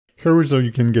Here is how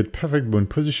you can get perfect bone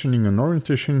positioning and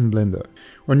orientation in Blender.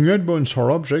 When you add bones or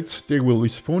objects, they will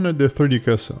respawn at the 3D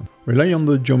cursor. Rely on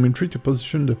the geometry to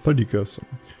position the 3D cursor.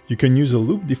 You can use a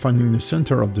loop defining the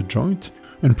center of the joint,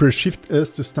 and press Shift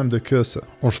S to snap the cursor,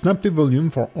 or snap the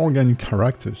volume for organic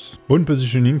characters. Bone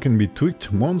positioning can be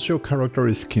tweaked once your character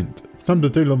is skinned. Snap the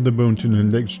tail of the bone to the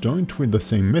index joint with the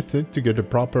same method to get a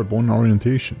proper bone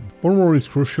orientation. Bone roll is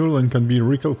crucial and can be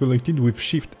recalculated with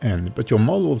Shift N, but your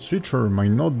model's feature might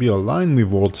not be aligned with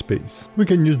world space. We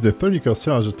can use the 3D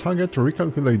cursor as a target to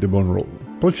recalculate the bone roll.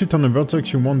 Place it on a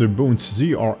vertex you want the bone's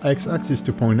Z or X axis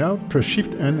to point out, press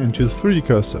Shift N and choose 3D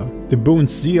cursor. The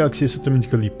bone's Z axis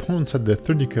automatically points at the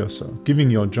 3D cursor, giving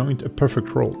your joint a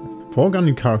perfect roll. For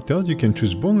organic characters, you can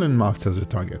choose bone landmarks as a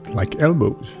target, like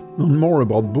elbows. Learn more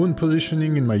about bone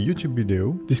positioning in my YouTube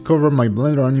video, discover my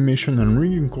Blender animation and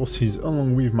rigging courses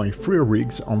along with my free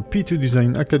rigs on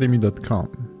P2design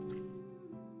Academy.com.